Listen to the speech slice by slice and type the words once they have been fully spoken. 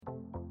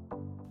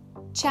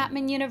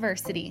Chapman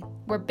University,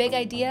 where big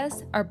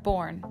ideas are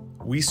born.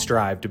 We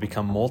strive to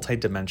become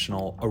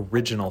multidimensional,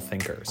 original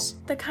thinkers.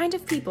 The kind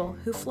of people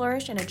who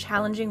flourish in a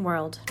challenging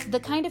world.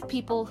 The kind of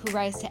people who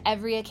rise to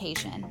every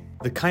occasion.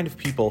 The kind of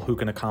people who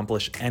can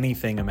accomplish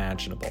anything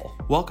imaginable.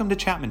 Welcome to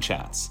Chapman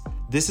Chats.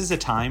 This is a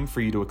time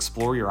for you to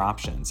explore your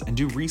options and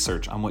do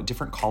research on what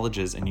different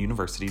colleges and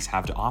universities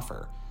have to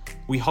offer.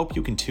 We hope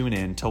you can tune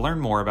in to learn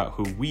more about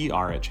who we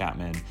are at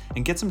Chapman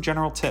and get some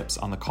general tips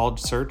on the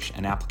college search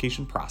and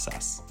application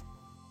process.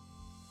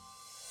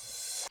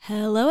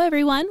 Hello,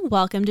 everyone.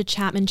 Welcome to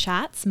Chapman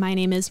Chats. My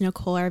name is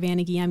Nicole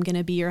Arvanaghi. I'm going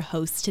to be your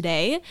host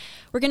today.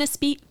 We're going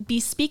to be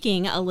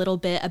speaking a little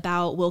bit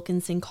about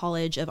Wilkinson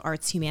College of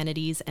Arts,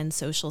 Humanities, and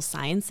Social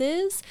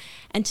Sciences.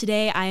 And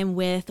today I am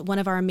with one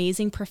of our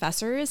amazing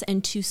professors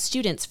and two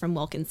students from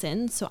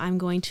Wilkinson. So I'm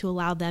going to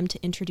allow them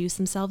to introduce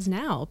themselves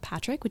now.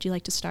 Patrick, would you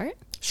like to start?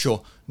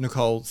 Sure.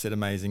 Nicole said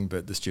amazing,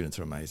 but the students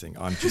are amazing.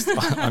 I'm just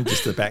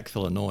the back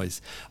full of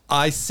noise.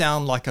 I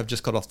sound like I've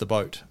just got off the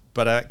boat,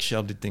 but actually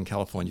I lived in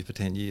California for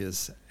 10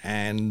 years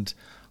and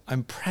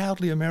I'm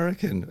proudly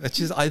American. It's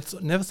just, I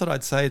never thought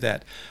I'd say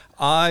that.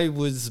 I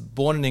was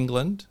born in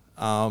England,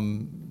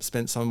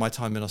 spent some of my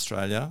time in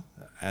Australia,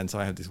 and so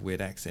I have this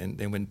weird accent,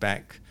 then went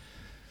back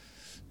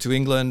to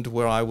England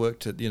where I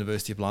worked at the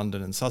University of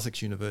London and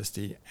Sussex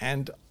University.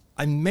 And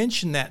I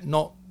mention that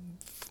not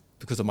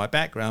because of my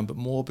background, but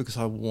more because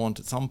I want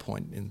at some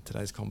point in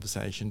today's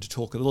conversation to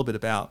talk a little bit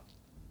about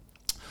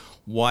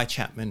why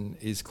Chapman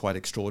is quite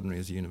extraordinary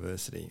as a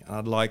university. And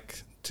I'd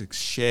like to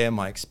share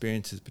my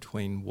experiences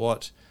between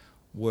what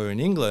were in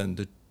England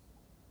the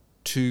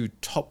two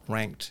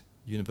top-ranked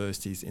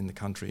universities in the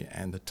country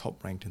and the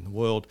top-ranked in the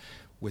world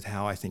with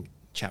how I think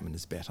Chapman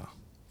is better.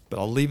 But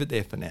I'll leave it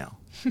there for now.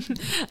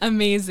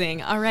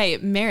 Amazing. All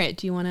right, Merritt,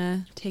 do you want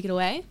to take it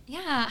away?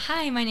 Yeah,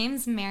 hi, my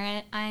name's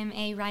Merritt. I'm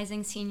a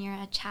rising senior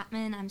at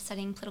Chapman. I'm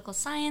studying political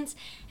science,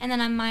 and then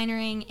I'm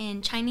minoring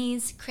in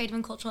Chinese, creative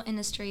and cultural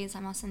industries.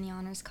 I'm also in the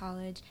Honors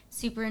College,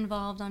 super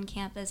involved on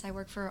campus. I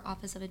work for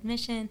Office of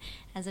Admission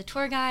as a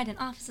tour guide, an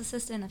office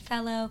assistant, a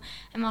fellow.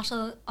 I'm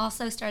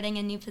also starting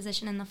a new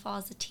position in the fall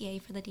as a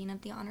TA for the Dean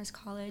of the Honors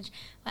College.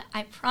 But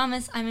I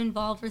promise I'm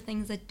involved for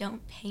things that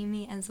don't pay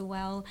me as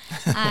well.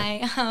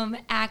 I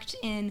act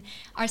in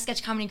our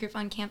sketch comedy group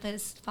on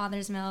campus,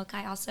 Father's Milk.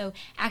 I also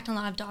act in a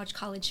lot of Dodge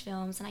College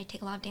films, and I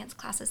take a lot of dance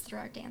classes through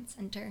our dance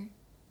center.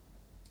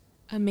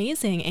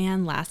 Amazing.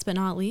 And last but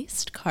not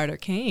least, Carter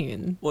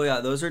Kane. Well,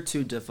 yeah, those are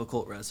two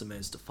difficult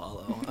resumes to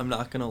follow. I'm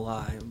not going to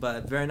lie,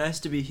 but very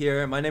nice to be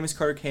here. My name is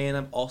Carter Kane.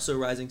 I'm also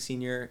rising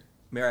senior.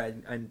 Mary,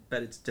 I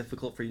bet it's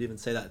difficult for you to even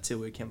say that, too.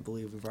 We can't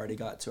believe we've already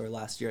got to our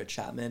last year at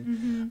Chapman.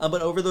 Mm-hmm.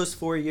 But over those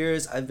 4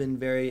 years, I've been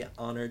very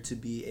honored to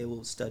be able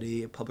to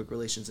study public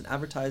relations and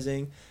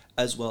advertising,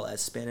 as well as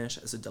Spanish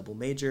as a double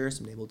major.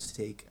 So I'm able to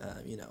take,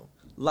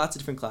 lots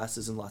of different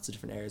classes in lots of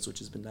different areas, which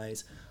has been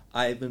nice.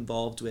 I've been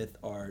involved with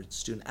our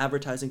student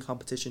advertising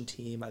competition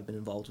team. I've been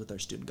involved with our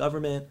student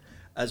government,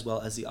 as well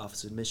as the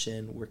Office of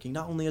Admission, working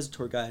not only as a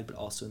tour guide, but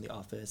also in the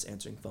office,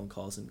 answering phone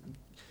calls and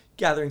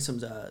gathering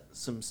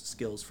some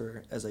skills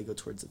for as I go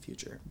towards the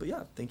future. But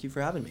yeah, thank you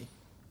for having me.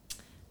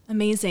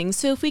 Amazing.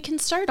 So if we can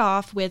start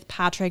off with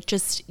Patrick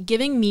just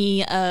giving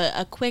me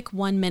a quick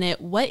 1 minute,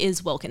 what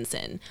is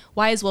Wilkinson?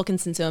 Why is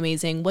Wilkinson so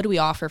amazing? What do we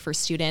offer for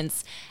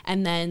students?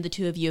 And then the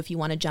two of you, if you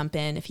want to jump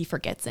in, if he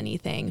forgets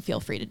anything, feel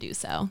free to do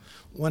so.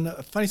 One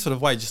funny sort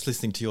of way, just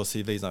listening to your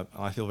CVs,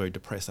 I feel very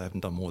depressed. I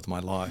haven't done more with my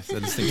life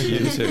than listening to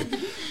you two.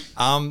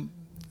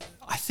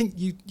 I think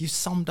you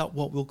summed up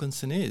what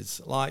Wilkinson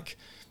is. Like,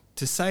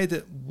 to say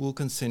that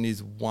Wilkinson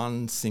is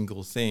one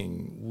single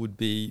thing would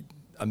be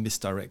a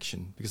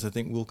misdirection, because I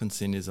think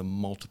Wilkinson is a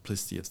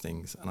multiplicity of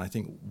things, and I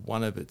think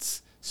one of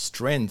its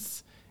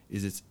strengths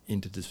is its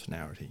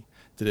interdisciplinarity.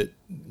 That it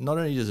not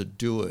only does it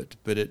do it,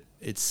 but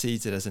it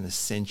sees it as an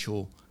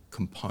essential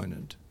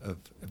component of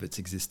its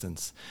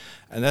existence,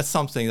 and that's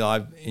something that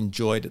I've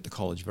enjoyed at the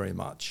college very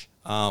much.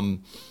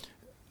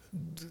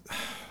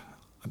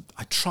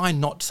 I try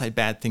not to say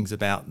bad things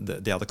about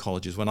the other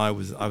colleges. When I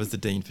was the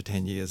dean for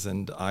 10 years,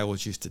 and I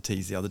always used to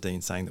tease the other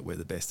dean saying that we're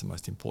the best and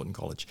most important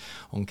college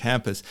on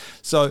campus.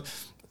 So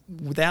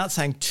without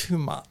saying too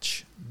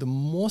much, the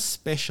more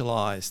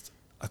specialised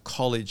a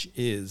college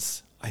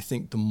is, I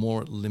think the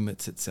more it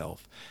limits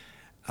itself.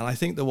 And I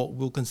think that what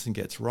Wilkinson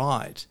gets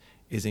right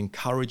is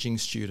encouraging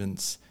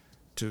students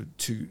to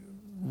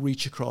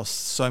reach across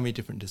so many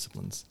different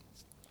disciplines.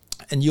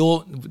 And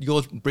your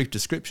brief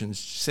descriptions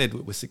said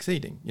we're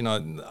succeeding,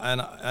 and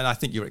I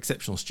think you're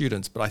exceptional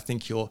students, but I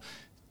think you're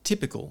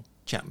typical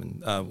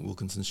Chapman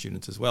Wilkinson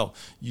students as well.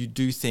 You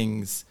do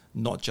things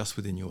not just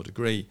within your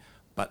degree,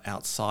 but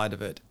outside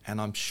of it.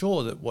 And I'm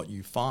sure that what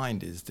you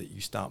find is that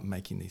you start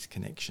making these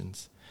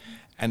connections.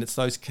 And it's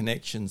those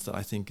connections that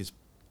I think is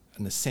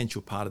an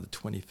essential part of the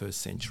 21st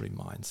century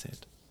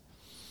mindset.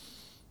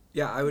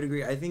 Yeah, I would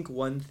agree. I think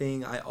one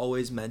thing I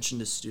always mention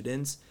to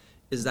students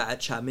is that at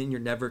Chapman, you're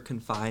never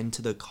confined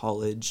to the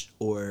college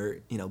or,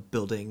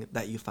 building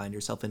that you find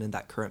yourself in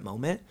that current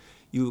moment.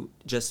 You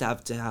just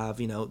have to have,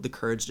 the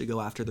courage to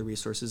go after the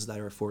resources that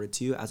are afforded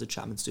to you as a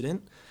Chapman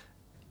student.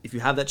 If you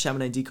have that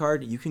Chapman ID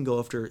card, you can go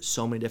after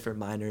so many different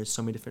minors,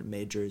 so many different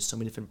majors, so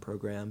many different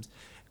programs.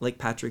 Like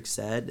Patrick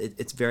said,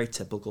 it's very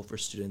typical for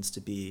students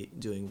to be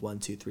doing 1,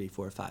 2, 3,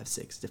 4, 5,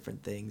 6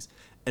 different things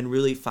and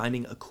really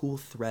finding a cool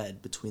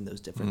thread between those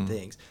different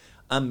things.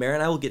 Mara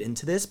and I will get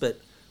into this,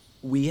 but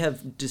we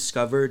have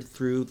discovered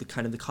through the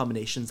kind of the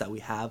combinations that we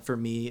have, for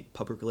me,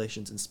 public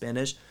relations and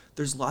Spanish,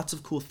 there's lots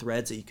of cool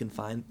threads that you can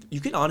find.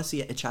 You can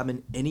honestly, at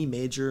Chapman, any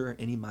major or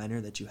any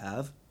minor that you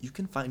have, you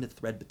can find a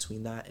thread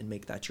between that and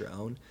make that your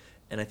own.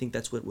 And I think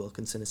that's what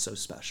Wilkinson is so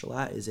special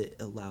at, is it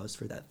allows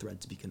for that thread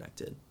to be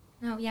connected.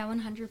 No, yeah,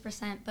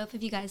 100%. Both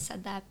of you guys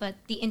said that, but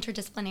the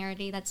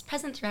interdisciplinarity that's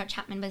present throughout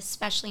Chapman, but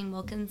especially in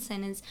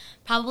Wilkinson, is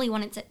probably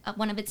one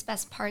of its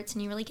best parts,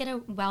 and you really get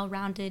a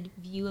well-rounded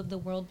view of the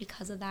world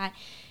because of that.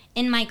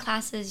 In my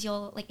classes,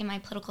 in my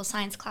political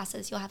science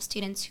classes, you'll have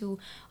students who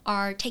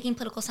are taking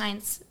political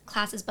science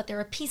classes, but they're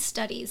a peace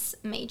studies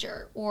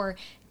major, or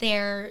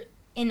they're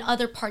in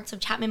other parts of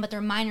Chapman, but they're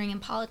minoring in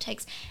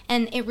politics.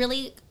 And it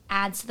really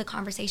adds to the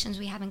conversations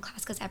we have in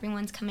class because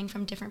everyone's coming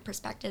from different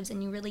perspectives,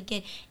 and you really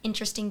get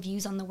interesting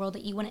views on the world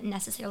that you wouldn't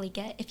necessarily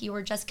get if you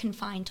were just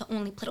confined to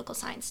only political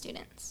science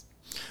students.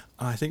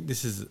 I think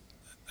this is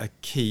a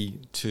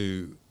key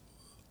to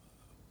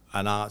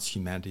an arts,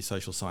 humanities,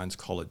 social science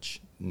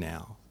college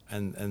now.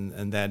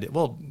 And that,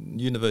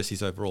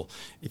 universities overall.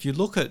 If you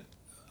look at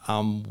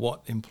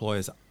what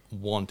employers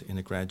want in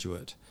a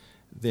graduate,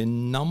 their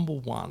number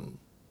one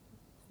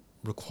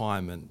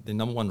requirement, their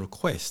number one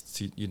request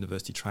to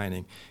university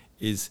training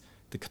is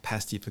the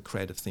capacity for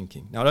creative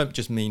thinking. Now, I don't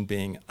just mean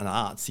being an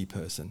artsy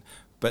person,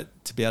 but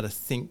to be able to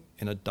think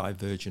in a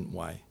divergent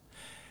way.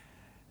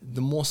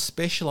 The more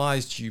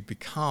specialised you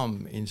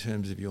become in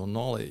terms of your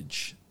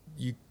knowledge,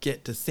 you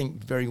get to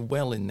think very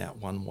well in that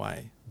one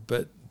way.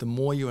 But the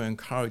more you are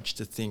encouraged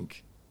to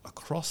think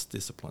across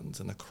disciplines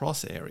and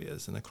across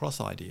areas and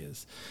across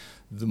ideas,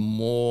 the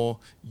more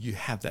you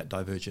have that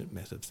divergent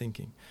method of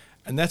thinking.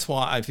 And that's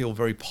why I feel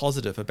very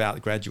positive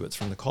about graduates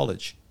from the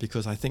college,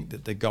 because I think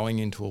that they're going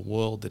into a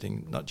world that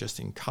not just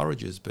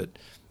encourages, but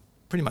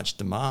pretty much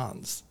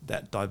demands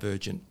that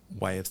divergent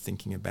way of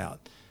thinking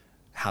about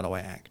how do I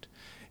act.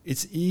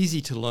 It's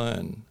easy to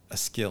learn a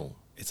skill.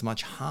 It's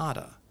much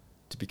harder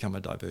to become a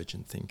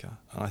divergent thinker.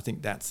 And I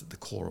think that's at the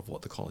core of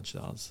what the college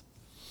does.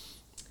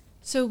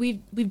 So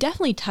we've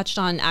definitely touched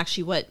on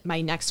actually what my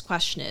next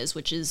question is,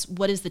 which is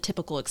what is the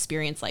typical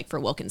experience like for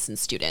Wilkinson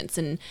students?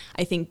 And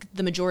I think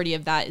the majority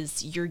of that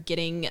is you're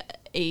getting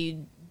a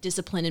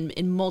discipline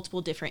in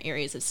multiple different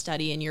areas of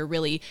study, and you're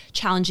really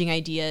challenging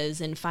ideas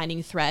and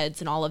finding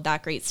threads and all of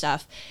that great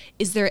stuff.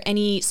 Is there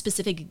any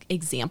specific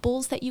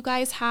examples that you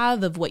guys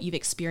have of what you've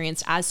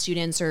experienced as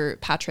students, or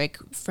Patrick,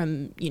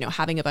 from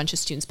having a bunch of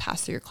students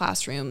pass through your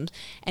classroom,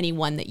 any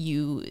one that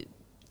you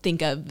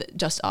think of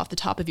just off the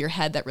top of your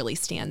head that really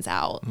stands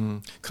out?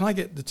 Can I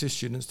get the two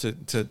students to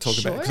talk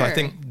Sure. about it? Because I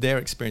think their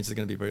experience is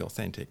going to be very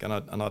authentic, and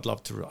I'd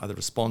love to either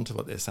respond to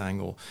what they're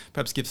saying or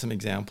perhaps give some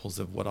examples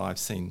of what I've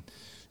seen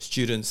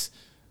students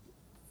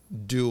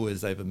do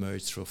as they've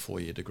emerged through a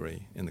 4-year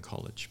degree in the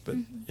college. But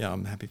yeah,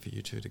 I'm happy for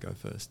you two to go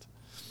first.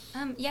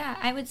 Yeah,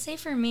 I would say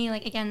for me,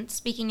 again,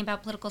 speaking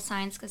about political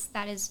science, because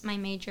that is my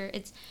major,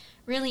 it's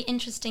really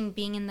interesting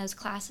being in those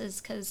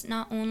classes because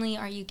not only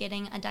are you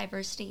getting a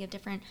diversity of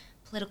different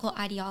political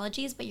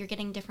ideologies, but you're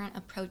getting different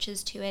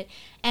approaches to it.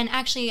 And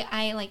actually,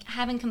 I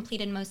haven't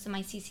completed most of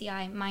my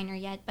CCI minor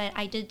yet, but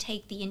I did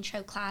take the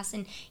intro class,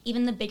 and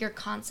even the bigger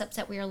concepts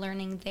that we were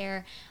learning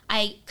there,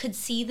 I could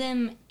see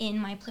them in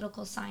my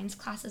political science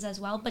classes as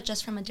well, but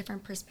just from a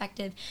different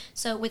perspective.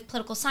 So with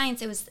political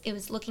science, it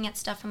was looking at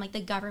stuff from the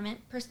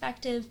government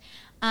perspective,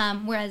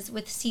 whereas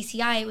with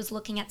CCI, it was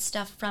looking at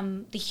stuff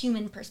from the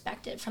human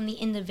perspective, from the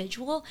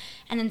individual,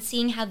 and then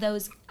seeing how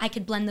I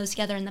could blend those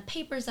together in the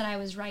papers that I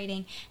was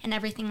writing and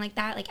everything like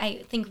that.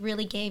 I think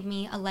really gave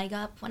me a leg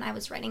up when I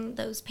was writing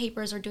those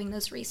papers or doing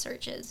those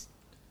researches.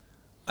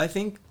 I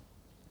think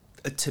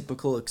a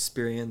typical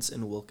experience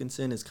in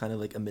Wilkinson is kind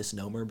of a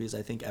misnomer, because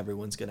I think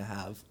everyone's going to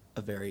have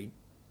a very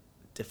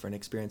different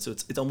experience. So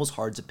it's almost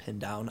hard to pin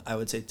down, I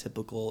would say,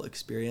 typical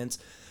experience.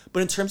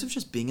 But in terms of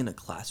just being in a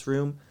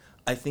classroom,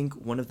 I think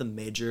one of the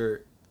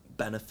major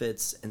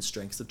benefits and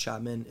strengths of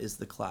Chapman is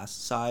the class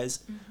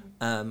size.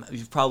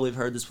 You've probably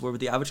heard this before, but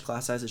the average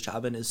class size at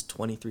Chapman is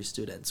 23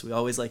 students. We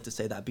always like to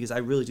say that because I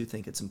really do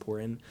think it's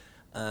important.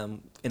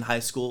 In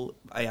high school,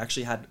 I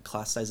actually had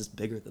class sizes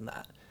bigger than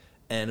that.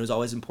 And it was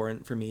always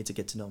important for me to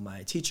get to know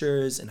my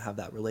teachers and have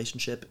that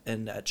relationship.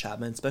 And at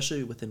Chapman,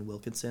 especially within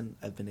Wilkinson,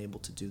 I've been able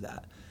to do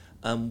that.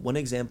 One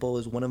example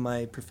is one of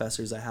my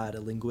professors. I had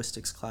a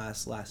linguistics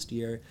class last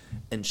year,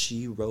 and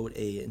she wrote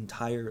an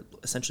entire,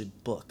 essentially,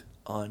 book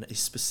on a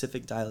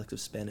specific dialect of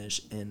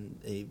Spanish in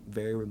a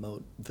very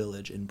remote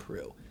village in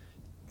Peru.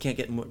 Can't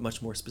get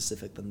much more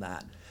specific than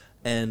that.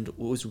 And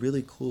what was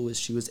really cool is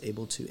she was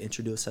able to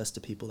introduce us to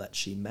people that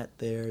she met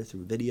there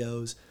through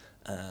videos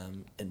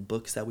and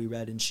books that we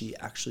read, and she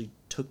actually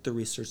took the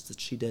research that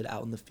she did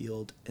out in the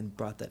field and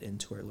brought that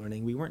into our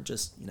learning. We weren't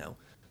just,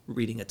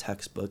 reading a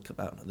textbook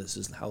about this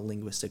is how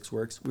linguistics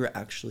works. We were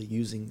actually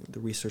using the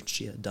research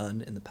she had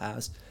done in the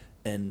past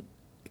and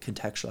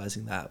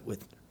contextualizing that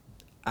with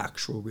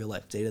actual real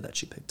life data that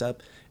she picked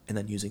up, and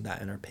then using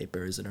that in our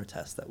papers and our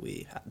tests that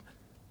we had.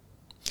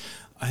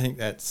 I think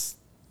that's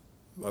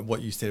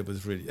what you said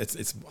was really, it's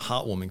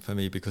heartwarming for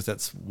me, because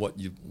that's what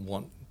you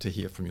want to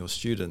hear from your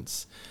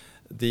students.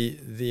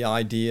 The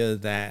idea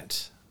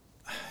that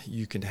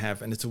you can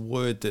have, and it's a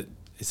word that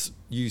is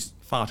used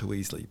far too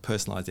easily,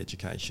 personalised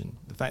education.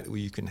 The fact that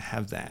you can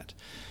have that.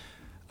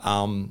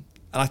 And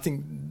I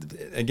think,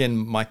 again,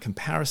 my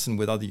comparison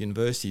with other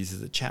universities is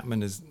that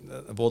Chapman is,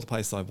 of all the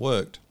places I've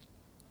worked,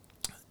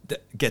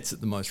 that gets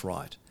it the most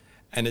right.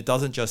 And it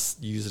doesn't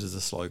just use it as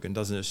a slogan,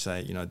 doesn't just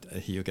say, you know,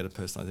 here you'll get a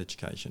personalised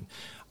education.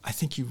 I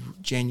think you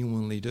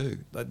genuinely do.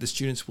 Like, the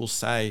students will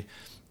say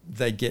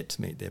they get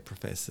to meet their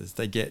professors,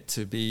 they get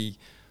to be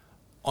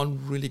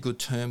on really good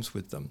terms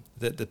with them,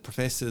 that the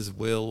professors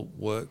will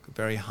work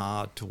very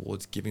hard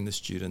towards giving the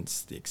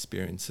students the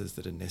experiences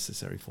that are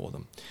necessary for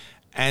them,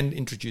 and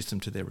introduce them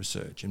to their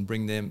research and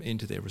bring them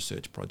into their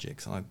research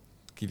projects. And I'll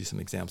give you some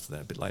examples of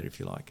that a bit later if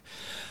you like.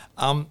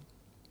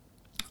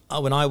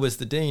 When I was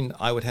the dean,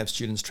 I would have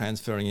students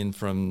transferring in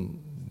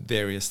from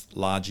various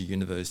larger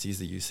universities,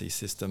 the UC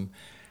system,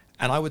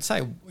 and I would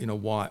say, you know,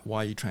 why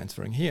are you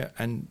transferring here?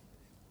 And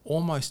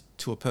almost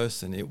to a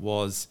person, it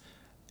was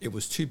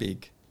too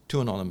big,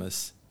 too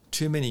anonymous,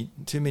 too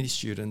many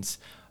students.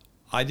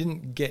 I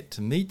didn't get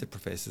to meet the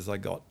professors. I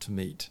got to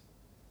meet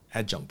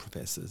adjunct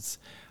professors.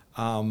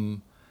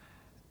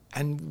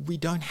 And we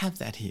don't have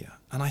that here.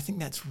 And I think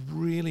that's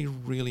really,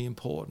 really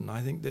important. I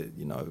think that,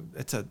 you know,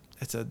 it's a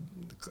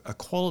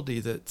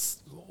quality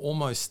that's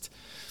almost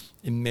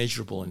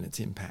immeasurable in its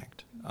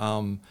impact.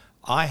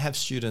 I have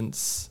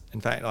students,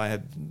 in fact, I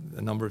had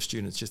a number of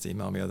students just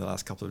email me over the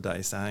last couple of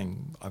days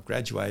saying, I've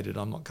graduated,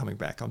 I'm not coming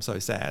back, I'm so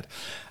sad.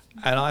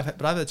 And I've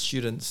had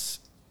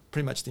students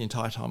pretty much the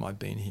entire time I've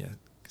been here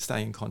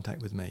staying in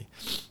contact with me.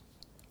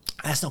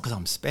 And that's not because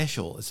I'm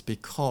special, it's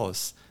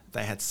because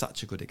they had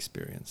such a good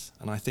experience.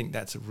 And I think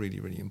that's a really,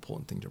 really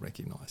important thing to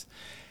recognise.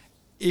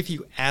 If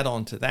you add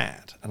on to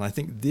that, and I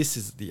think this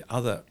is the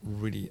other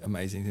really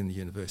amazing thing the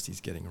university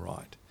is getting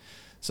right.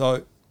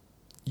 So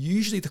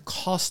usually the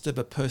cost of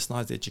a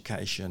personalised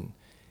education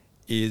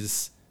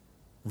is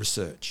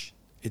research.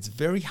 It's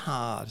very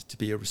hard to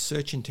be a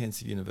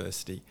research-intensive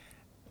university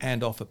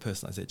and offer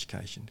personalised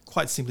education,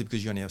 quite simply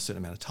because you only have a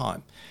certain amount of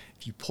time.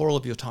 If you pour all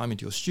of your time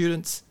into your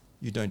students,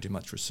 you don't do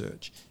much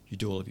research. You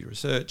do all of your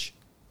research,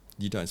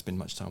 you don't spend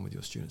much time with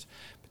your students.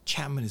 But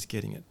Chapman is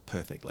getting it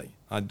perfectly.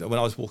 When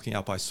I was walking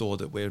up, I saw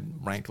that we're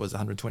ranked was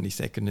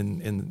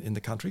 122nd in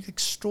the country.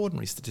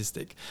 Extraordinary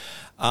statistic.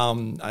 I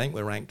think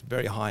we're ranked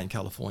very high in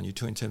California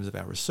too in terms of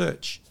our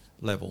research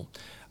level.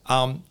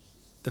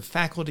 The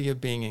faculty are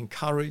being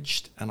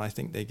encouraged, and I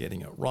think they're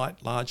getting it right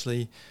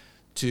largely,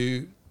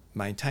 to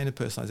maintain a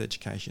personalised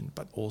education,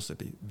 but also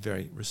be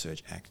very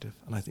research active.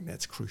 And I think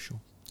that's crucial.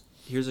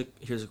 Here's a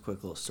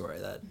quick little story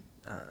that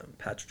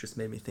Patrick just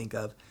made me think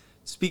of.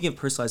 Speaking of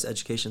personalized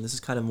education, this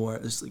is kind of more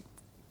just like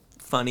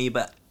funny,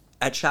 but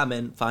at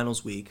Chapman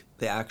finals week,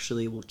 they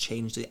actually will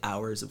change the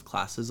hours of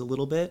classes a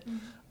little bit.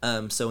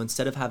 Mm-hmm. So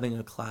instead of having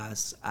a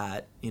class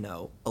at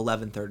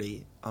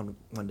 11:30 on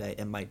one day,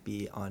 it might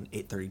be on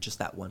 8:30 just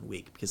that 1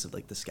 week because of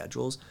like the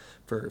schedules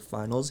for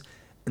finals.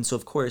 And so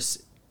of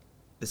course,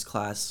 this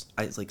class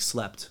I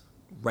slept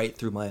right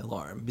through my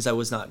alarm because I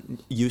was not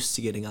used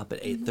to getting up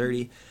at 8:30,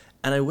 mm-hmm.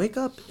 and I wake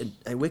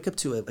up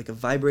to a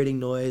vibrating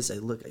noise. I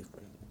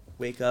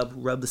wake up,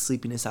 rub the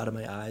sleepiness out of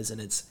my eyes,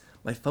 and it's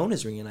my phone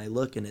is ringing. And I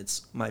look, and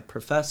it's my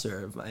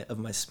professor of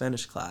my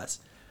Spanish class,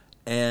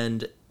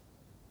 and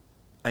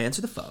I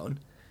answer the phone,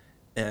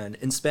 and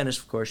in Spanish,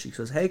 of course, she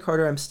goes, "Hey,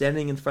 Carter, I'm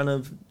standing in front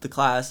of the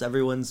class.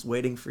 Everyone's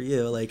waiting for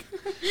you. Like,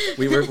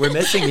 we're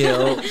missing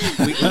you.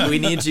 We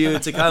need you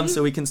to come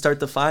so we can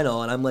start the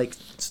final." And I'm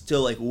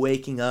still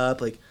waking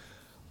up,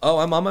 "Oh,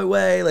 I'm on my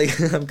way.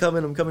 I'm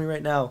coming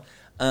right now."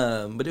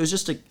 But it was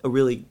just a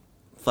really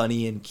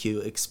funny and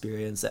cute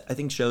experience that I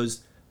think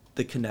shows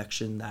the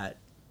connection that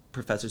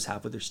professors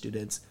have with their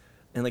students.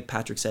 And like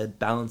Patrick said,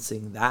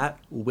 balancing that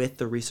with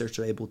the research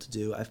they're able to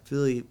do, I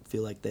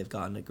feel like they've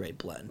gotten a great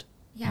blend.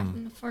 Yeah,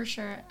 for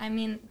sure. I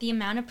mean, the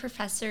amount of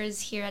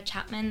professors here at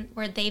Chapman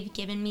where they've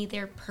given me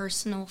their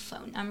personal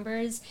phone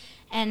numbers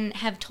and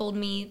have told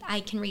me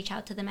I can reach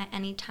out to them at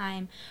any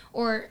time,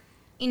 or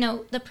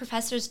the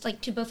professors,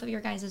 to both of your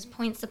guys'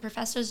 points, the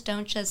professors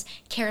don't just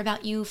care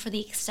about you for the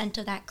extent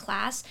of that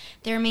class.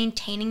 They're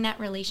maintaining that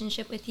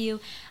relationship with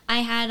you.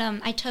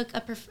 I took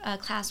a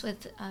class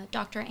with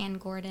Dr. Ann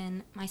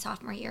Gordon my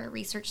sophomore year,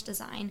 research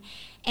design,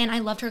 and I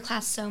loved her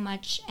class so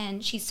much,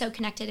 and she's so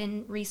connected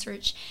in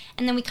research.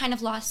 And then we kind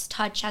of lost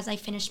touch as I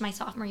finished my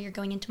sophomore year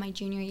going into my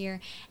junior year,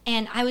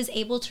 and I was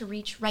able to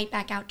reach right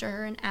back out to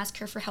her and ask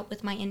her for help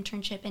with my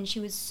internship, and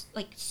she was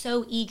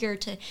so eager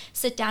to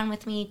sit down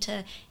with me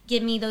to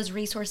give me those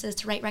resources,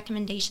 to write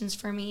recommendations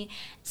for me.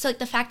 So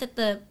the fact that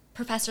the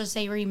professors,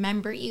 they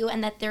remember you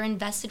and that they're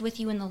invested with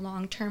you in the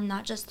long term,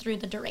 not just through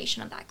the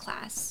duration of that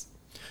class.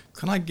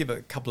 Can I give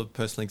a couple of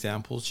personal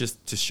examples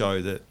just to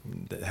show that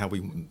how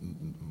we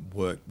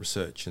work,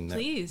 research, and that?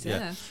 Please,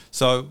 yeah.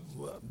 So,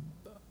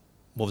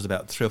 what was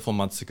about 3 or 4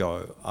 months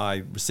ago,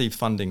 I received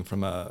funding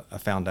from a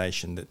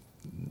foundation that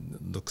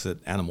looks at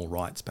animal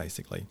rights,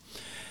 basically.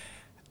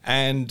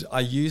 And I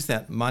used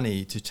that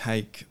money to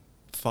take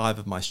 5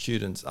 of my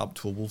students up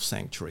to a wolf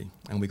sanctuary,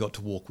 and we got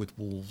to walk with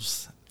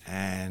wolves.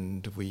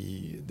 And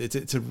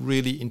it's a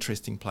really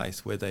interesting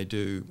place where they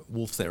do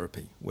wolf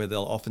therapy, where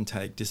they'll often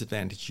take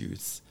disadvantaged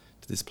youths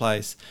to this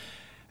place,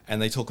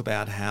 and they talk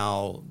about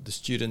how their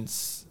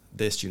students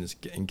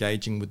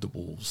engaging with the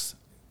wolves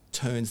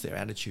turns their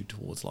attitude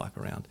towards life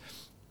around.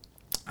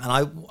 And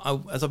I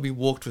as we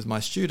walked with my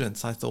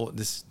students, I thought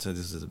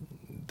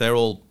they're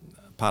all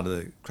part of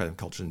the creative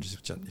culture industry,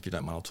 which, if you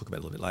don't mind, I'll talk about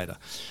a little bit later.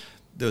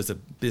 There was a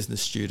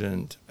business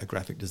student, a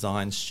graphic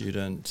design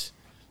student,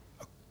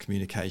 a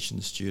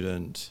communication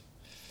student,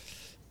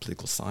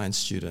 political science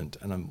student,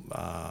 and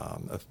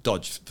a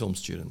Dodge film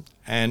student.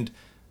 And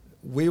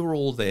we were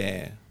all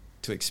there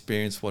to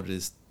experience what it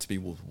is to be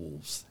with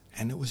wolves.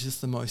 And it was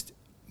just the most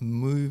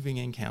moving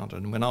encounter.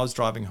 And when I was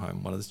driving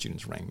home, one of the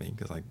students rang me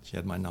because she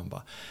had my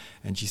number,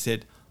 and she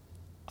said,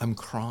 "I'm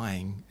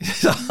crying.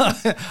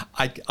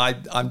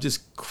 I'm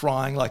just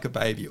crying like a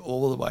baby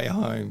all the way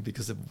home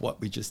because of what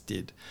we just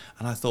did."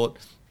 And I thought,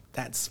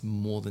 that's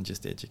more than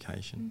just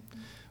education.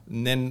 Mm-hmm.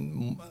 And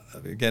then,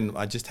 again,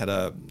 I just had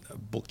a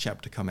book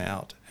chapter come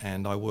out,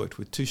 and I worked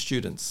with 2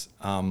 students,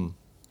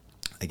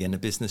 again, a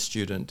business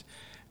student,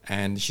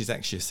 and she's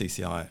actually a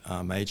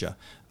CCI major.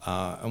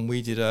 And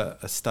we did a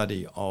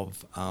study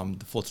of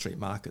the 4th Street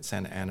Market,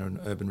 Santa Ana, and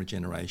urban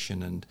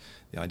regeneration, and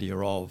the idea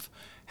of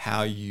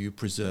how you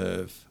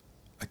preserve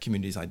a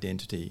community's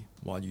identity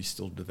while you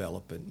still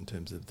develop it in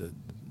terms of the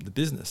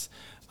business.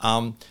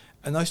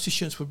 And those 2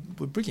 students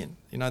were brilliant.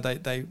 You know,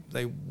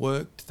 they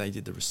worked, they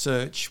did the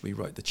research, we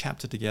wrote the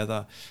chapter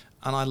together,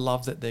 and I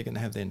love that they're going to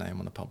have their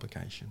name on a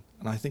publication.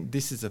 And I think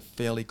this is a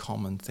fairly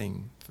common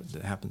thing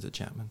that happens at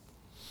Chapman.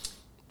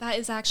 That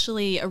is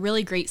actually a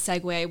really great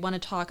segue. I want to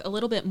talk a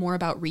little bit more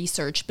about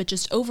research, but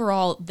just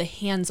overall the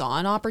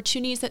hands-on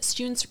opportunities that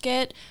students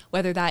get,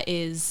 whether that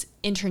is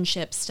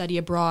internships, study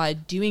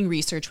abroad, doing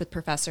research with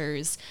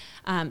professors.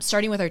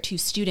 Starting with our 2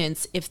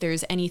 students, if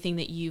there's anything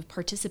that you've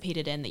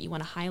participated in that you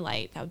want to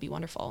highlight, that would be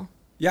wonderful.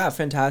 Yeah,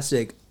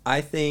 fantastic.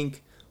 I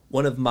think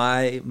one of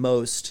my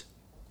most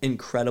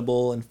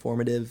incredible,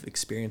 informative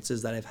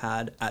experiences that I've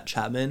had at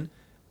Chapman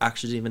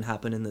actually didn't even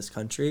happen in this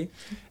country.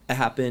 It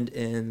happened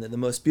in the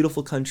most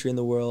beautiful country in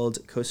the world,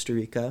 Costa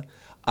Rica.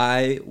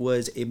 I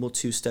was able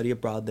to study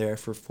abroad there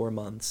for 4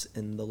 months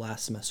in the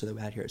last semester that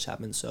we had here at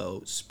Chapman,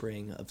 so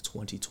spring of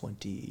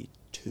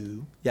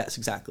 2022. Yes,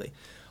 exactly.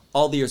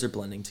 All the years are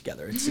blending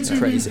together. It's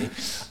crazy.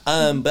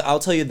 But I'll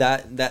tell you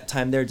that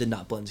time there did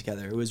not blend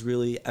together. It was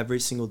really every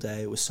single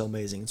day. It was so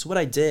amazing. So what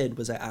I did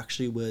was I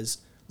actually was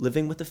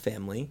living with a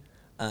family,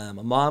 a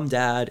mom,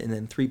 dad, and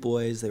then 3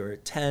 boys. They were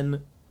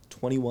 10,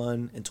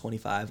 21, and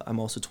 25. I'm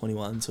also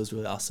 21, so it was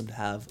really awesome to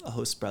have a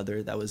host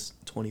brother that was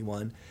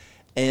 21.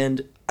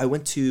 And I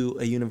went to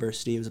a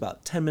university. It was about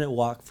a 10-minute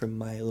walk from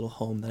my little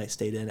home that I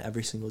stayed in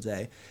every single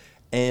day.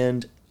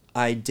 And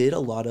I did a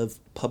lot of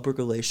public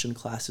relation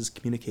classes,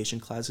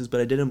 communication classes,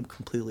 but I did them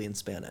completely in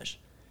Spanish.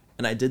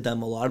 And I did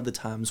them a lot of the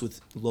times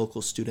with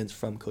local students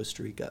from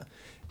Costa Rica.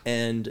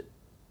 And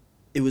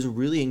it was a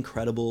really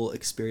incredible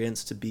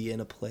experience to be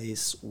in a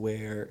place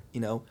where,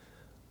 you know,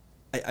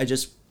 I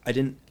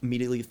didn't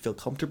immediately feel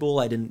comfortable.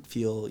 I didn't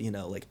feel,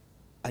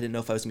 I didn't know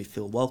if I was going to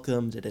feel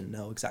welcomed. I didn't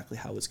know exactly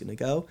how it was going to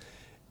go.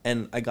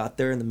 And I got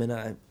there, and the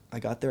minute I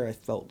got there, I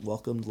felt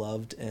welcomed,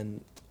 loved,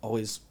 and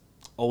always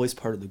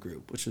part of the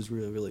group, which was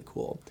really, really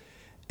cool.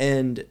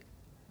 And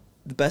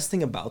the best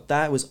thing about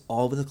that was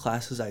all of the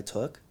classes I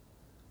took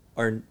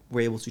were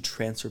able to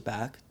transfer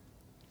back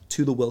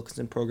to the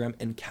Wilkinson program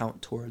and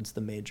count towards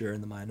the major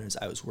and the minors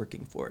I was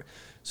working for.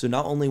 So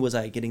not only was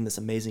I getting this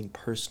amazing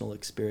personal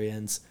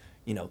experience,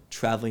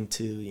 traveling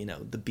to,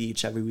 the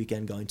beach every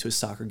weekend, going to a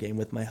soccer game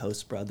with my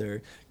host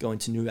brother, going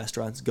to new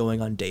restaurants,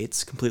 going on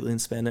dates completely in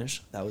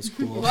Spanish. That was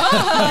cool.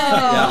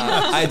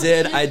 Yeah, I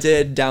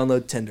did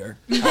download Tinder.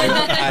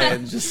 I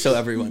just so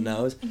everyone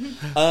knows.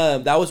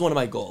 That was one of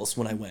my goals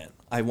when I went.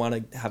 I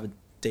want to have a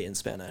date in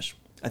Spanish.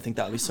 I think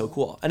that would be so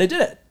cool. And I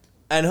did it.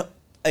 And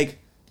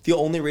the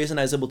only reason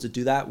I was able to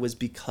do that was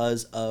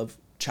because of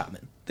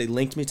Chapman. They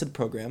linked me to the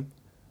program.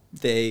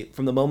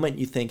 From the moment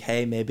you think,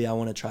 hey, maybe I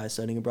want to try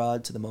studying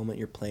abroad, to the moment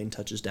your plane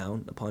touches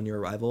down upon your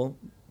arrival,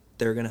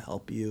 they're going to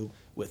help you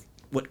with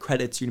what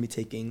credits you're going to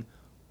be taking,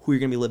 who you're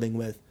going to be living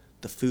with,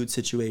 the food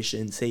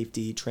situation,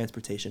 safety,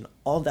 transportation,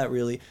 all of that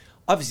really,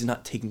 obviously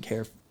not taken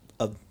care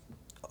of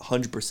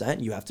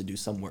 100%. You have to do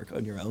some work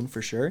on your own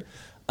for sure.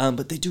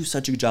 But they do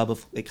such a good job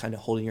of kind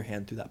of holding your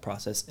hand through that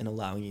process and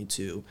allowing you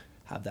to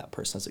have that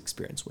personalized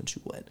experience once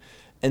you win.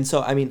 And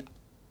so,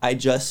 I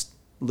just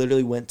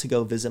literally went to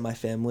go visit my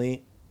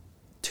family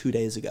 2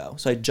 days ago.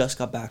 So I just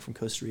got back from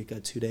Costa Rica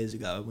 2 days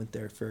ago. I went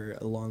there for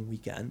a long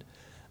weekend.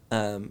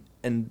 And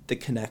the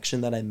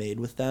connection that I made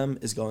with them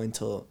is going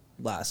to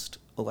last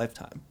a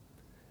lifetime.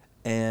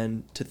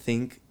 And to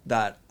think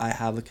that I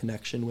have a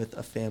connection with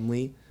a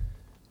family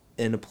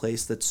in a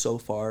place that's so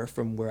far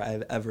from where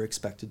I've ever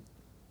expected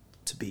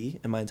to be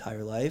in my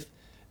entire life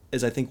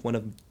is, I think, one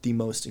of the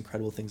most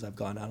incredible things I've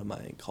gotten out of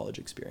my college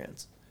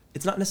experience.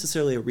 It's not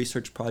necessarily a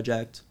research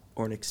project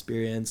or an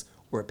experience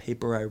or a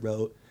paper I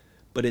wrote,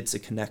 but it's a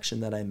connection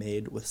that I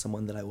made with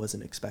someone that I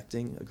wasn't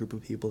expecting, a group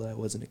of people that I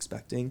wasn't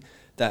expecting,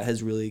 that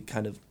has really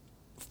kind of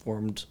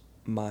formed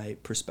my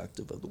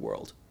perspective of the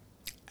world.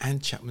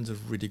 And Chapman's a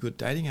really good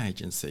dating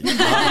agency.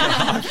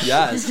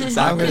 Yes, exactly.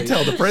 I'm going to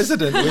tell the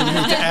president we need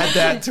to add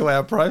that to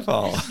our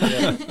profile.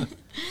 Yeah.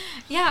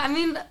 Yeah, I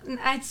mean,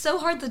 it's so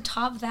hard to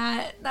top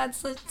that.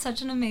 That's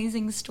such an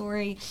amazing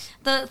story.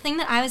 The thing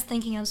that I was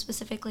thinking of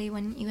specifically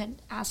when you had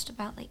asked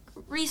about like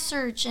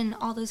research and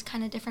all those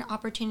kind of different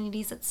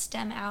opportunities that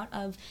stem out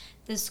of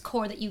this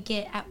core that you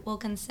get at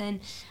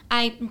Wilkinson,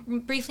 I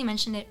briefly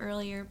mentioned it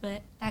earlier,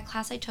 but that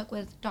class I took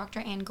with Dr.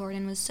 Ann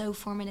Gordon was so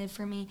formative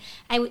for me.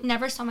 I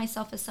never saw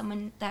myself as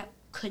someone that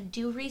could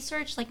do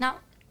research, like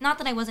not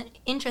that I wasn't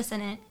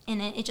interested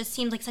in it. It just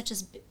seemed like such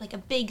a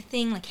big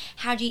thing. Like,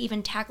 how do you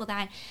even tackle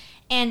that?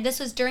 And this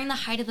was during the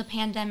height of the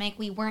pandemic.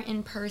 We weren't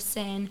in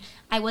person.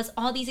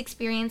 All these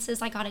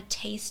experiences I got a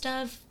taste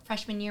of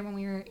freshman year when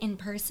we were in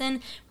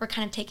person were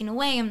kind of taken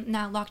away. I'm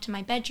now locked in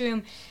my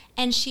bedroom.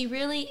 And she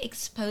really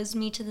exposed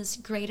me to this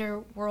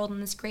greater world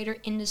and this greater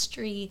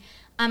industry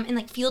and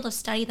like field of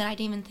study that I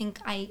didn't even think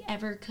I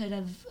ever could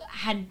have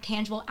had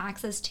tangible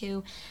access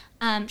to.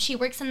 She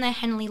works in the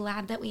Henley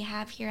lab that we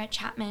have here at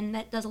Chapman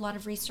that does a lot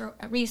of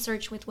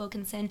research with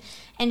Wilkinson,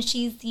 and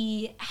she's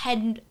the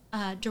head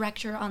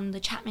director on the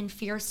Chapman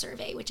Fear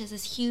Survey, which is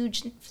this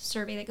huge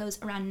survey that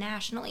goes around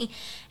nationally,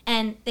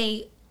 and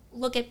they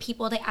look at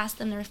people, they ask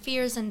them their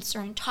fears and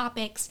certain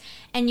topics,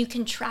 and you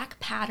can track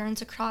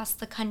patterns across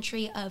the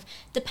country of,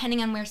 depending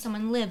on where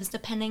someone lives,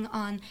 depending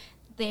on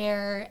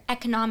their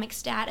economic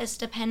status,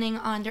 depending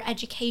on their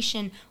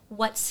education,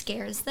 what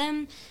scares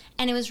them.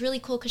 And it was really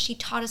cool because she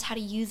taught us how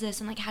to use this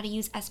and like how to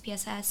use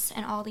SPSS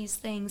and all these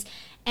things.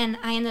 And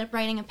I ended up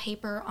writing a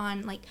paper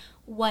on like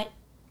what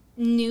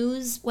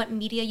news, what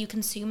media you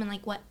consume, and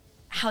like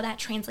how that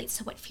translates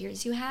to what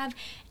fears you have.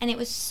 And it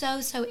was so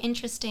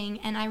interesting.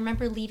 And I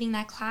remember leaving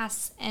that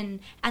class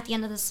and at the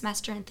end of the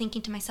semester and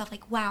thinking to myself,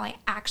 like, wow, I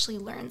actually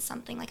learned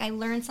something. Like, I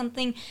learned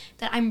something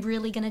that I'm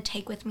really going to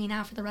take with me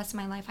now for the rest of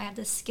my life. I have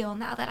this skill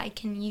now that I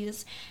can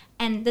use,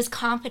 and this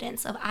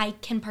confidence of I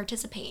can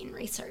participate in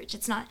research.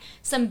 It's not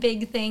some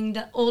big thing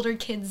that older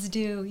kids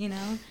do, you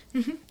know?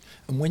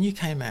 And when you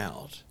came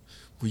out,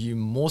 were you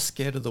more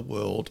scared of the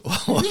world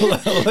or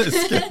less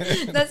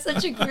scared? That's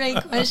such a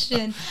great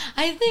question.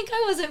 I think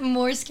I wasn't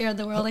more scared of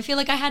the world. I feel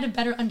like I had a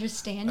better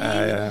understanding.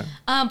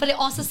 But it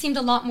also seemed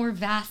a lot more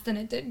vast than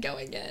it did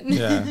going in.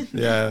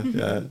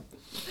 Yeah.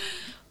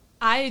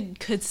 I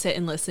could sit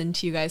and listen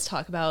to you guys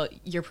talk about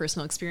your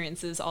personal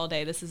experiences all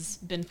day. This has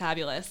been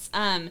fabulous.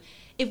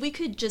 If we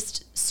could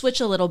just switch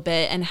a little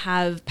bit and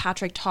have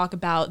Patrick talk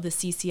about the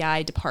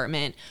CCI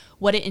department,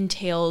 what it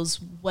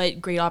entails,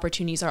 what great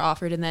opportunities are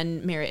offered, and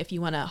then Merritt, if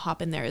you want to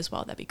hop in there as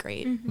well, that'd be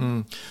great.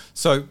 Mm-hmm.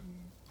 So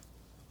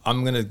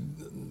I'm going to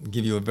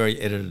give you a very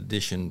edited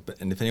edition,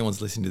 and if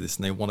anyone's listening to this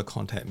and they want to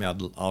contact me,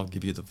 I'll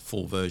give you the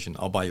full version.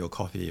 I'll buy you a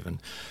coffee even.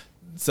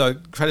 So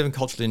Creative and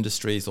Cultural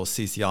Industries, or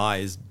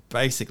CCI, is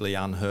basically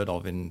unheard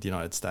of in the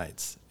United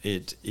States.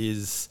 It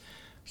is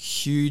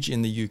huge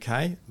in the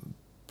UK.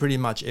 Pretty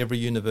much every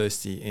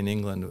university in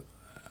England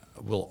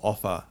will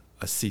offer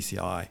a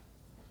CCI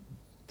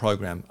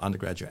program,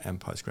 undergraduate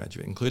and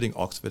postgraduate, including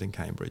Oxford and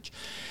Cambridge.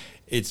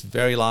 It's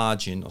very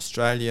large in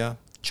Australia,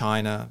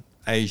 China,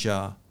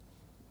 Asia.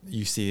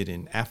 You see it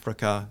in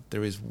Africa.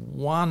 There is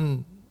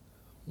one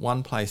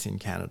place in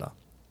Canada.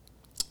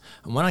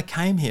 And when I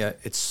came here,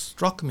 it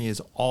struck me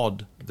as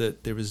odd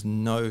that there is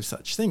no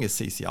such thing as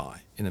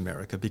CCI in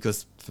America,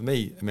 because for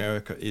me,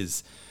 America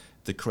is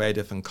the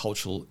creative and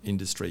cultural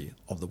industry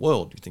of the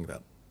world. You think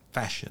about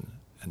fashion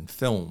and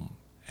film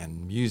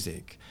and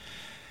music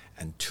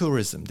and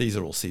tourism. These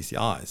are all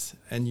CCIs.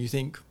 And you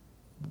think,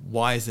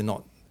 why is there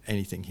not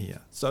anything here?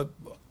 So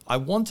I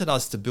wanted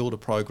us to build a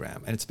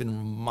program, and it's been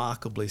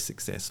remarkably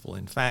successful.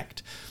 In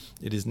fact,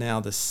 it is now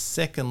the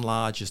second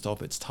largest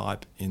of its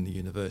type in the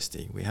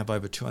university. We have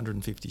over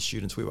 250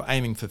 students. We were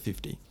aiming for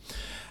 50.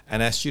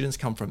 And our students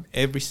come from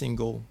every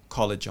single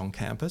college on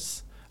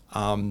campus.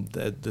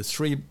 The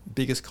three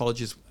biggest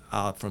colleges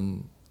are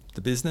from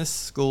the business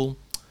school,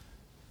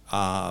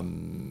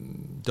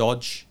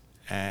 Dodge,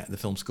 the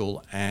film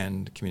school,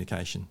 and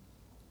communication,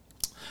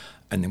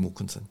 and then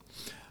Wilkinson.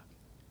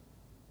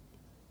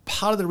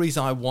 Part of the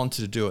reason I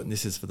wanted to do it, and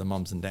this is for the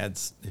mums and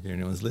dads, if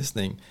anyone's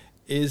listening,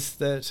 is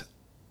that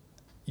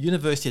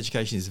university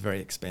education is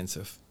very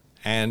expensive,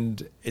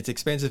 and it's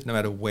expensive no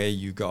matter where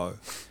you go.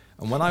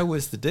 And when I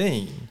was the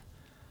dean,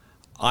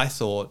 I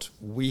thought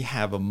we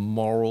have a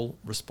moral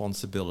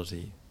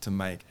responsibility to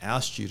make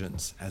our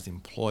students as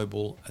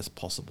employable as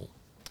possible.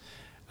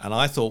 And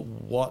I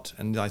thought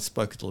and I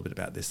spoke a little bit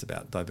about this,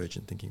 about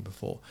divergent thinking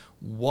before,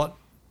 what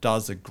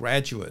does a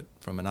graduate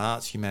from an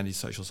arts, humanities,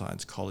 social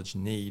science college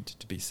need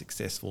to be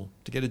successful,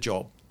 to get a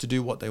job, to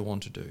do what they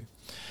want to do?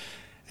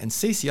 And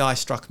CCI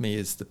struck me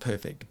as the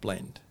perfect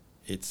blend.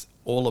 It's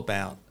all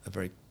about a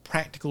very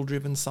practical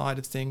driven side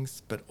of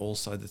things, but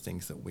also the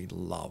things that we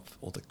love,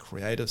 all the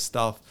creative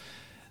stuff,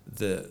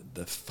 the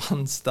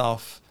fun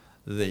stuff,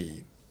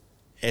 the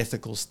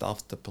ethical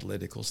stuff, the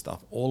political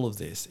stuff, all of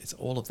this. It's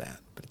all of that,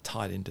 but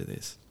tied into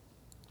this.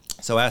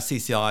 So our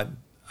CCI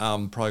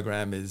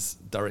program is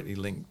directly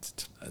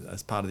linked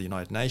as part of the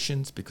United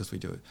Nations because we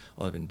do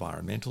a lot of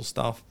environmental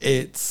stuff.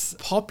 It's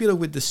popular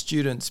with the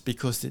students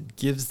because it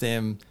gives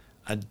them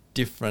a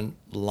different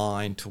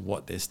line to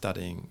what they're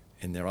studying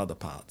in their other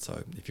parts.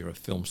 So if you're a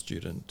film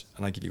student,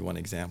 and I'll give you one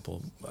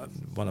example,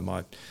 one of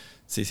my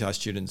CCI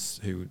students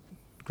who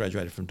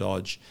graduated from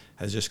Dodge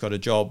has just got a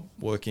job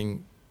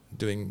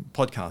doing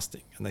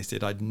podcasting. And they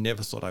said, I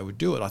never thought I would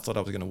do it. I thought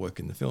I was going to work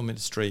in the film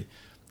industry.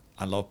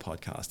 I love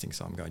podcasting,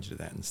 so I'm going to do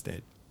that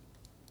instead.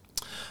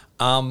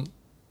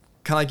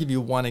 Can I give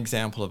you one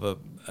example of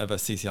a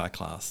CCI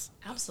class?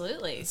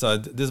 Absolutely. So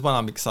there's one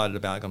I'm excited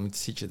about. I'm going to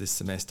teach it this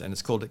semester, and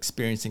it's called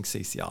Experiencing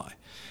CCI.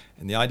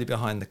 And the idea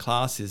behind the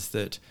class is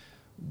that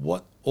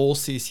what all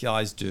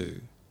CCIs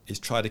do is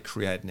try to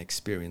create an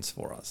experience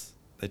for us.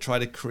 They try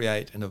to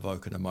create and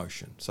evoke an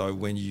emotion. So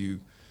when you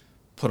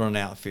put on an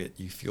outfit,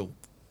 you feel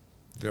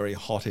very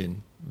hot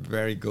in,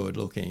 very good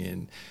looking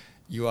in.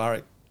 You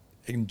are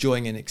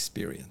enjoying an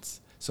experience.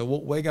 So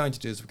what we're going to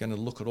do is we're going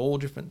to look at all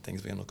different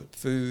things. We're going to look at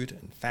food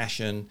and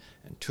fashion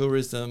and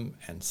tourism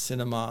and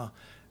cinema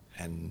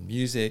and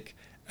music.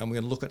 And we're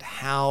going to look at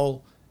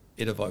how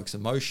it evokes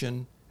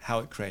emotion, how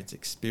it creates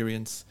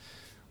experience.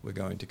 We're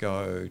going to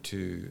go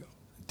to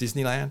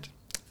Disneyland,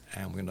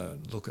 and we're going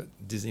to look at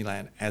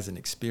Disneyland as an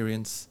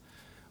experience.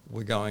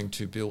 We're going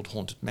to build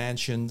haunted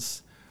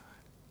mansions.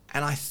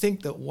 And I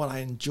think that what I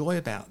enjoy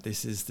about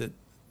this is that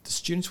the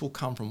students will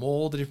come from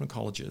all the different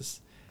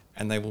colleges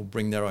and they will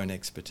bring their own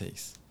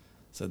expertise.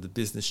 So the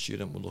business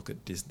student will look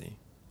at Disney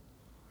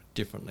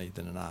differently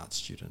than an art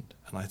student.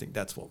 And I think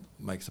that's what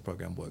makes the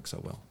program work so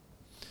well.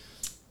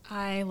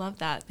 I love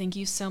that. Thank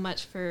you so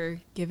much for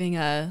giving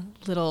a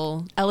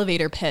little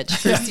elevator pitch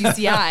for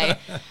CCI.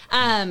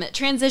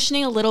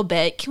 Transitioning a little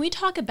bit, can we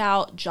talk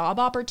about job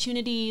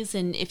opportunities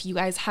and if you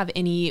guys have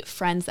any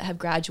friends that have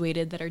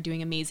graduated that are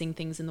doing amazing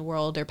things in the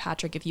world, or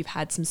Patrick, if you've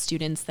had some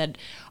students that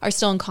are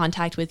still in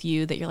contact with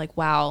you that you're like,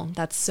 wow,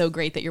 that's so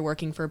great that you're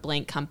working for a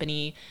blank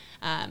company.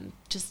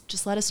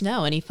 Just let us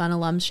know. Any fun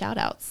alum shout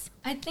outs?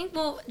 I think,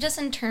 well, just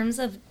in terms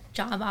of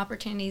job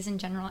opportunities in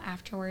general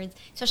afterwards,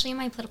 especially in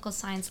my political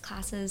science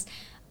classes,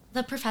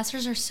 the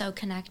professors are so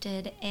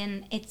connected,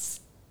 and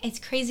it's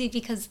crazy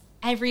because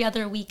every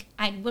other week,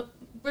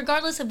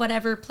 regardless of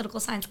whatever political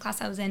science class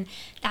I was in,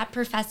 that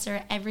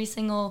professor every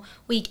single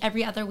week,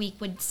 every other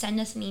week would send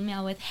us an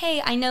email with,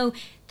 hey, I know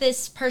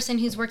this person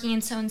who's working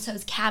in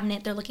so-and-so's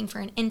cabinet, they're looking for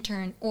an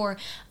intern, or,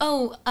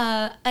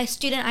 a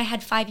student I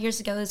had 5 years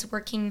ago is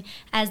working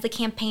as the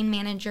campaign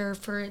manager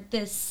for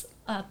this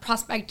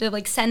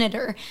prospective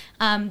senator.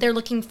 They're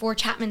looking for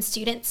Chapman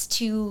students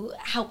to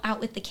help out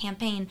with the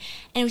campaign.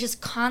 And it was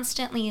just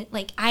constantly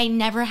I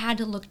never had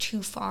to look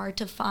too far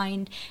to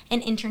find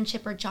an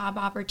internship or job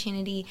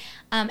opportunity.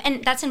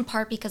 And that's in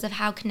part because of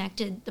how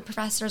connected the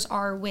professors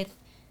are with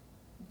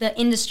the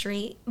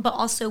industry, but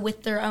also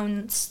with their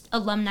own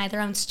alumni,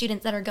 their own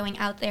students that are going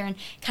out there, and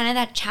kind of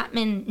that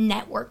Chapman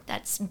network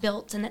that's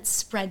built and that's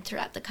spread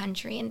throughout the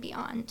country and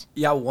beyond.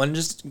 Yeah, one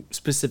just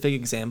specific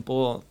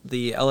example,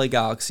 the LA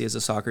Galaxy is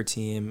a soccer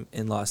team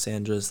in Los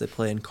Angeles. They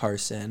play in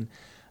Carson.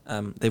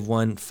 They've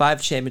won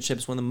 5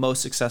 championships, one of the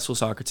most successful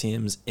soccer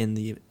teams in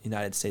the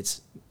United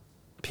States,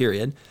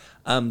 period.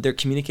 Their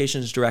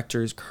communications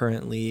director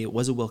currently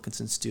was a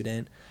Wilkinson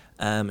student.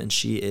 And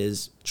she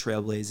is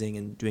trailblazing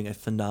and doing a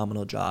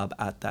phenomenal job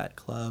at that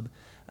club,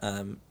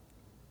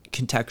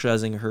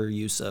 contextualizing her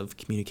use of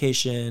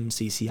communication,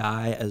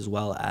 CCI, as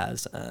well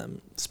as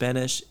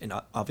Spanish, and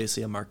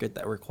obviously a market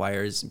that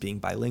requires being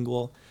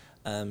bilingual.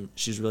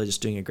 She's really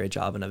just doing a great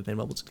job, and I've been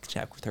able to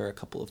connect with her a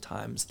couple of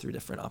times through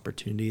different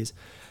opportunities.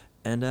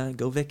 And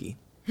go Vicky.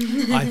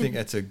 I think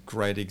that's a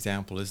great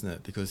example, isn't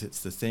it? Because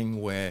it's the thing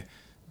where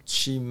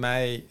she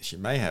may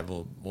have,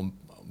 or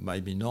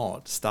maybe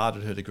not,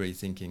 started her degree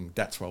thinking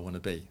that's where I want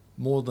to be.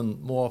 More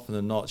often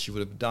than not, she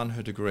would have done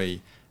her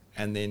degree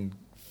and then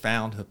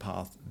found her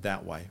path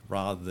that way,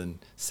 rather than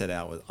set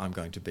out with, I'm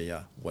going to be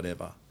a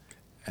whatever.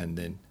 And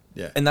then,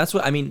 yeah. And that's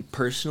what, I mean,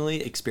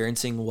 personally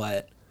experiencing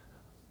what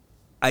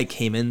I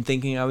came in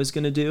thinking I was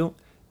going to do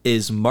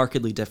is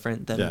markedly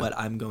different than what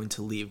I'm going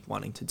to leave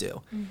wanting to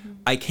do. Mm-hmm.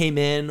 I came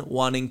in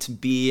wanting to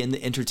be in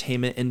the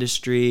entertainment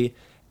industry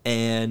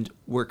and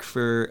work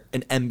for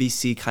an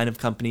NBC kind of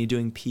company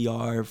doing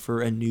PR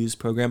for a news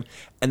program,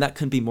 and that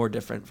couldn't be more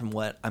different from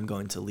what I'm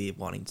going to leave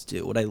wanting to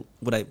do.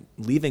 What I'm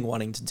leaving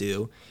wanting to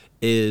do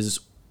is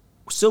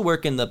still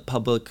work in the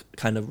public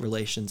kind of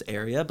relations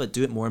area, but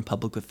do it more in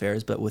public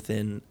affairs, but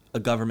within a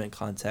government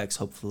context,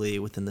 hopefully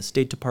within the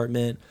State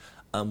Department,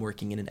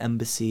 working in an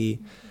embassy,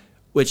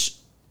 which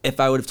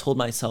if I would have told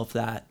myself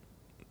that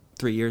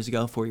 4 years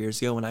ago,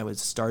 when I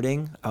was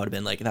starting, I would have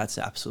been like, that's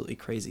absolutely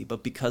crazy.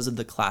 But because of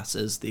the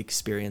classes, the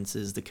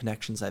experiences, the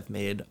connections I've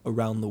made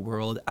around the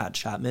world at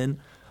Chapman,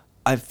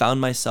 I've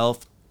found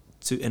myself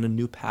in a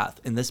new path.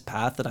 And this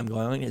path that I'm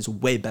going on is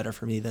way better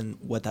for me than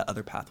what that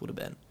other path would have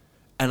been.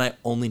 And I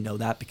only know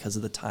that because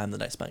of the time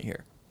that I spent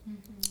here.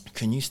 Mm-hmm.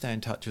 Can you stay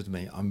in touch with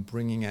me? I'm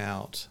bringing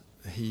out,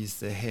 he's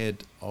the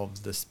head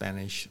of the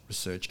Spanish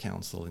Research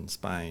Council in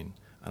Spain,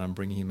 and I'm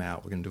bringing him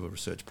out. We're going to do a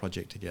research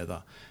project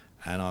together.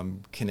 And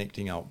I'm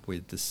connecting up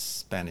with the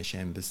Spanish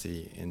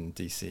embassy in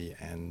DC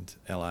and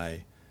LA.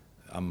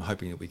 I'm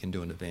hoping that we can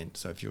do an event.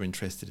 So if you're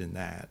interested in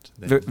that,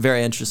 then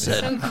very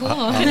interested. So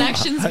cool.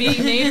 Connections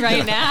being made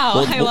right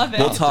now. I love it.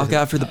 We'll talk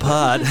after the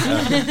pod.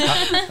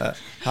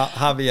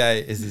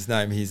 Javier is his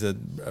name. He's a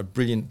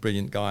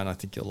brilliant guy, and I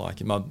think you'll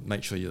like him. I'll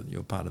make sure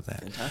you're part of that.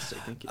 Fantastic.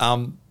 Thank you.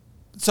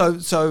 So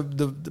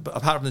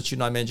apart from the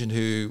student I mentioned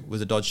who was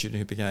a Dodge student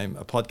who became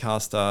a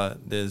podcaster,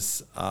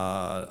 there's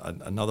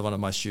another one of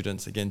my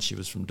students. Again, she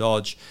was from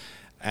Dodge,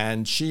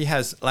 and she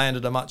has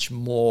landed a much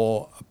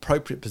more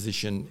appropriate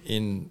position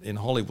in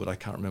Hollywood. I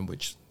can't remember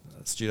which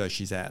studio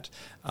she's at,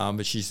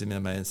 but she's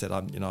emailed me and said,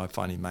 I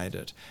finally made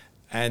it.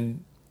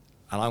 And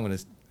I'm going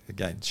to,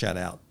 again, shout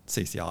out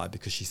CCI,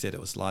 because she said it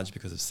was largely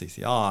because of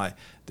CCI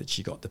that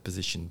she got the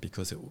position,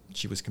 because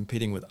she was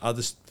competing with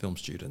other film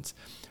students,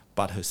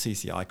 but her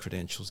CCI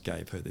credentials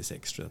gave her this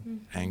extra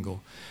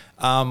angle.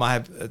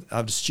 I have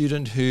a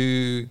student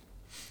who,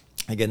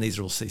 again, these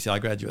are all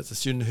CCI graduates, a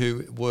student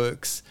who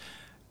works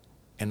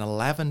in a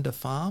lavender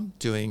farm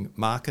doing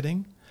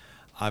marketing.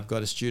 I've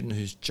got a student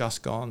who's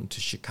just gone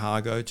to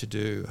Chicago to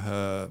do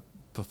her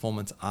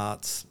performance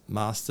arts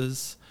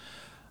master's.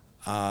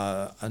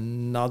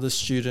 Another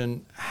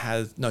student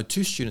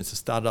two students have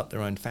started up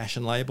their own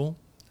fashion label,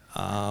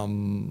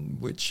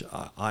 which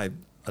I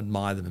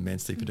admire them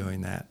immensely for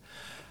doing that.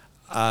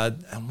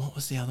 And what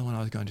was the other one I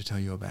was going to tell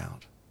you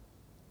about?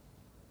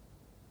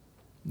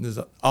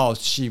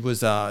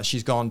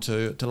 She's gone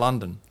to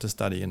London to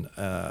study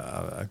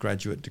a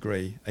graduate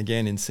degree,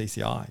 again in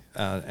CCI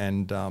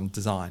and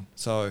design.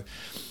 So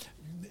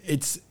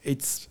it's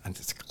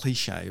a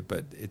cliche,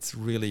 but it's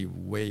really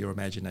where your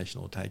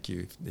imagination will take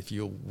you. If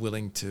you're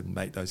willing to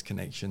make those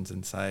connections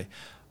and say,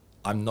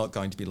 I'm not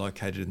going to be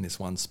located in this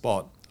one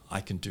spot, I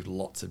can do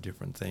lots of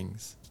different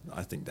things.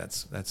 I think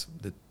that's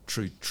the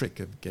true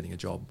trick of getting a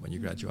job when you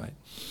graduate.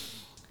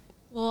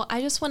 Well,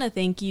 I just want to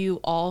thank you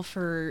all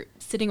for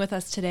sitting with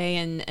us today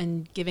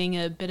and giving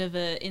a bit of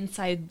an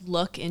inside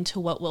look into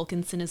what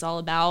Wilkinson is all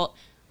about.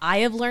 I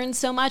have learned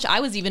so much. I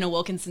was even a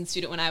Wilkinson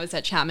student when I was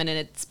at Chapman, and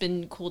it's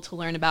been cool to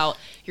learn about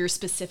your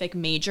specific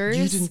majors.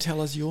 You didn't tell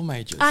us your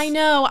majors. I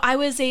know. I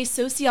was a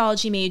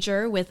sociology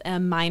major with a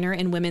minor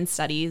in women's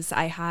studies.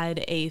 I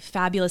had a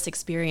fabulous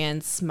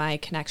experience. My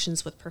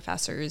connections with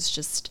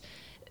professors,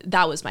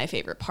 that was my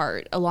favorite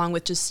part, along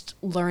with just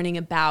learning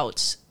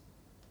about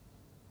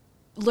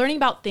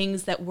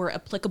things that were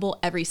applicable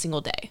every single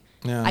day.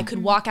 Yeah. I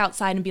could walk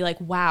outside and be like,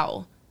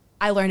 wow,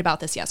 I learned about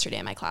this yesterday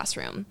in my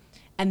classroom.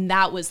 And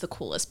that was the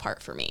coolest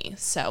part for me.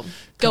 So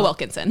go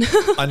Wilkinson.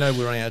 I know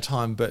we're running out of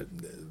time, but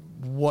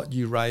what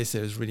you raised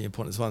there is really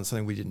important as well, and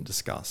something we didn't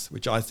discuss,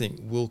 which I think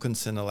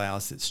Wilkinson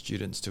allows its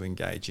students to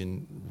engage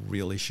in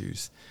real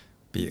issues,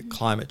 be it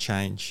climate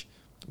change,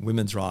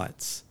 women's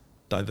rights,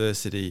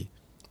 diversity,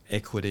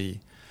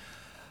 equity,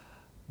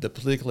 the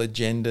political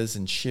agendas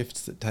and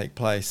shifts that take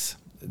place.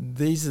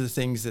 These are the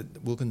things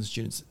that Wilkinson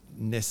students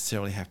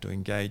necessarily have to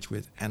engage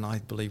with, and I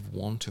believe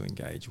want to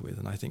engage with,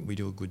 and I think we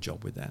do a good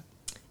job with that.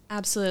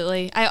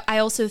 Absolutely. I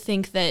also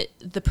think that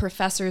the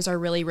professors are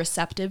really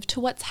receptive to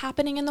what's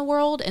happening in the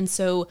world, and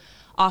so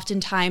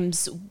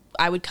oftentimes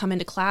I would come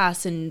into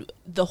class and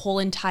the whole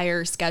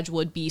entire schedule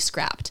would be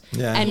scrapped.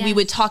 Yeah. And we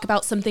would talk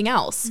about something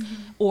else. Mm-hmm.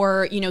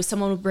 Or,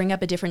 someone would bring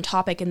up a different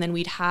topic and then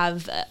we'd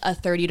have a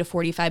 30 to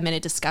 45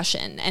 minute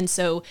discussion. And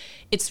so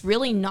it's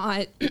really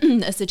not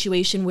a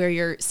situation where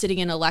you're sitting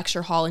in a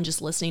lecture hall and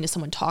just listening to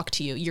someone talk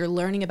to you. You're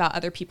learning about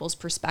other people's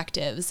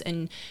perspectives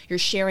and you're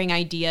sharing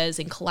ideas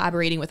and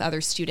collaborating with other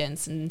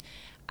students. And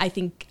I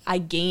think I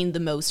gained the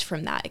most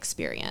from that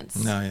experience.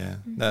 That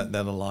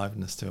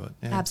aliveness to it.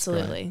 Yeah,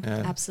 absolutely.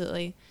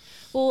 Absolutely.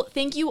 Well,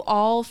 thank you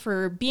all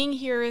for being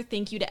here.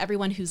 Thank you to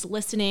everyone who's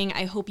listening.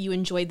 I hope you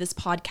enjoyed this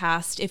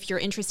podcast. If you're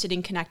interested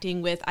in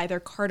connecting with either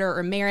Carter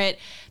or Merritt,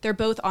 they're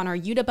both on our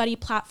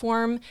UdaBuddy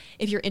platform.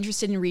 If you're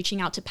interested in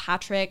reaching out to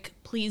Patrick,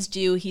 please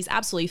do. He's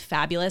absolutely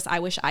fabulous. I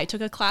wish I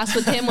took a class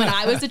with him when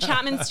I was a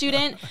Chapman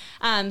student.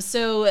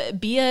 So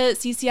be a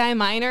CCI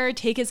minor,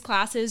 take his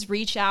classes,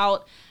 reach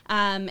out.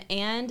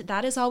 And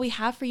that is all we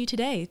have for you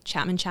today.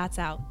 Chapman Chats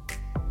out.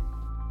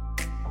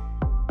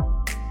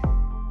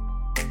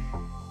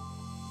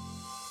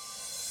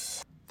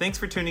 Thanks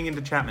for tuning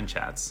into Chapman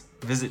Chats.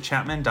 Visit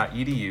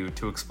chapman.edu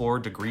to explore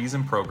degrees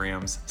and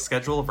programs,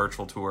 schedule a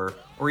virtual tour,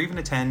 or even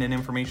attend an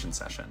information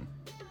session.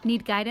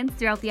 Need guidance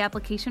throughout the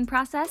application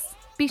process?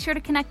 Be sure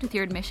to connect with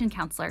your admission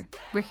counselor.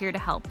 We're here to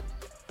help.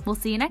 We'll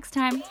see you next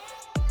time.